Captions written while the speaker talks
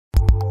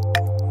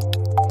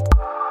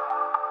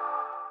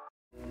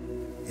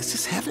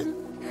heaven?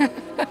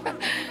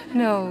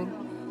 No.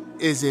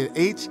 Is it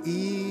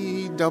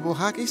H-E double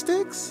hockey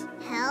sticks?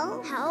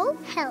 Hell.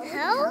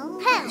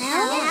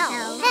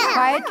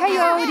 Quiet,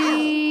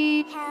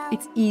 coyote.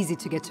 It's easy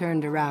to get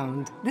turned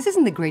around. This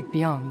isn't the great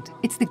beyond.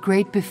 It's the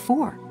great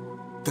before.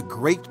 The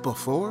great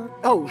before?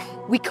 Oh,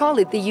 we call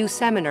it the U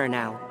Seminar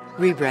now.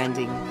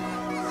 Rebranding.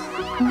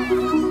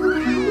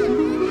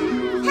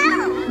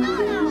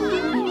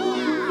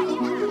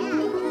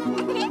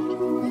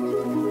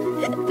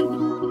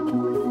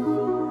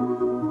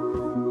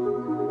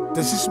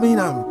 Does this mean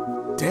I'm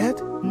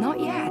dead? Not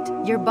yet.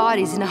 Your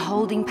body's in a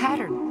holding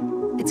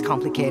pattern. It's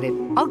complicated.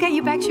 I'll get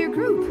you back to your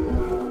group.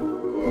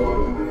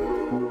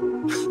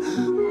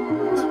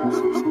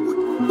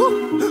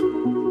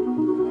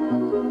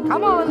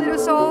 Come on, little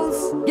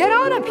souls. Get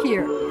on up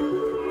here.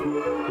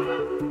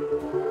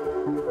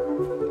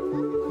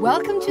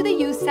 Welcome to the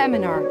U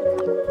Seminar.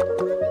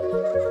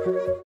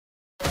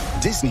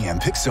 Disney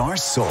and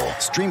Pixar's Soul,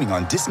 streaming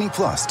on Disney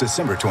Plus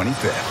December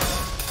 25th.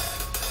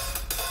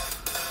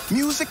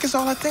 Music is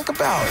all I think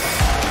about.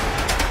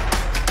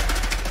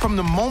 From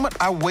the moment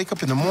I wake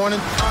up in the morning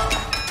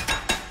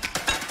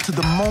to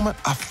the moment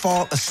I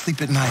fall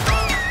asleep at night.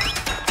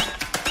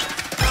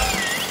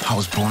 I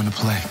was born to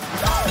play.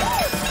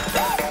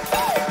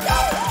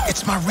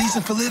 It's my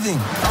reason for living.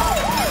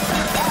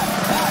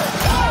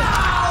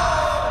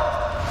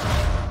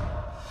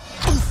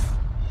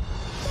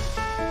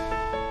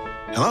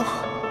 Hello?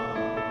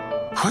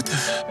 What the?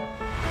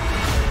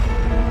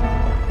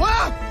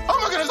 Wow! Oh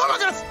my goodness! Oh my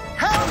goodness!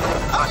 Help!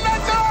 I'm not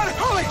done!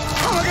 Holy!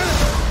 Oh my goodness!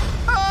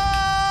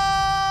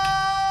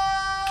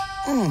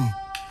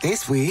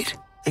 This week,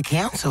 the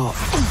council.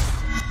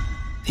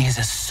 There's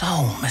a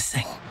soul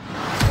missing.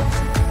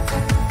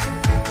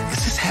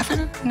 Is this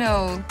heaven?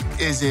 No.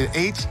 Is it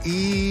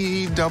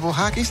H-E double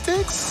hockey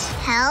sticks?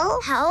 Hell.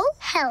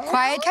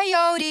 Quiet,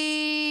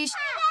 coyote.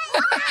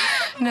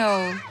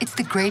 No, it's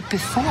the great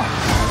before.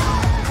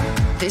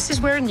 This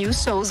is where new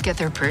souls get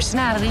their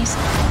personalities,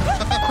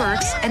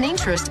 quirks, and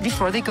interests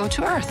before they go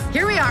to Earth.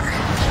 Here we are.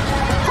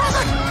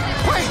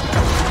 Wait!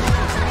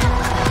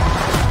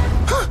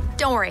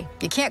 Don't worry,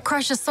 you can't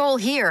crush a soul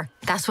here.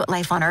 That's what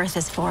life on Earth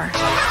is for.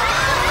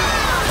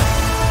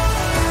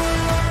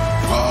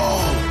 Whoa!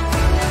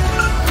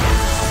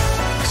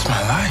 It's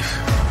my life.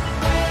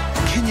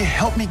 Can you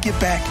help me get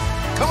back?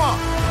 Come on!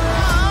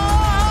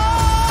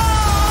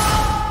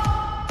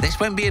 This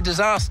won't be a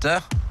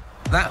disaster,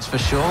 that's for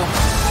sure.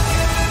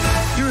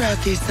 You're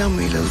out there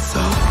somewhere, little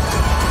soul.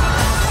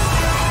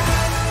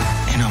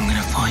 And I'm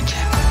gonna find you.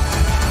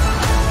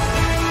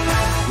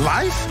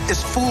 Life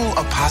is full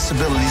of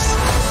possibilities.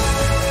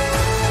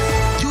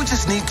 You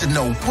just need to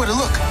know where to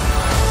look.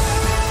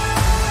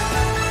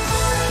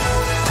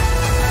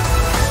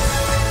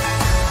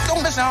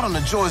 Don't miss out on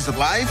the joys of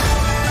life.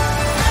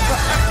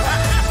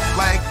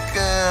 Like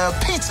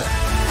pizza.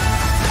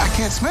 I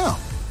can't smell.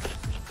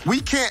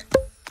 We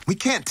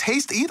can't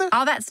taste either?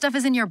 All that stuff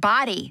is in your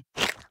body.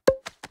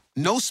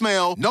 No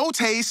smell, no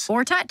taste.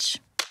 Or touch.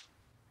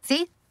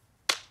 See?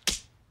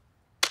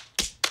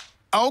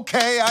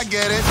 Okay, I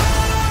get it.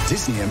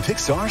 Disney and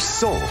Pixar's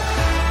Soul.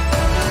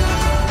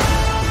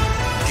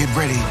 Get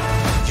ready.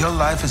 Your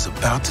life is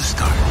about to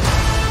start.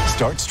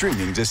 Start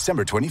streaming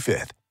December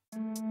 25th.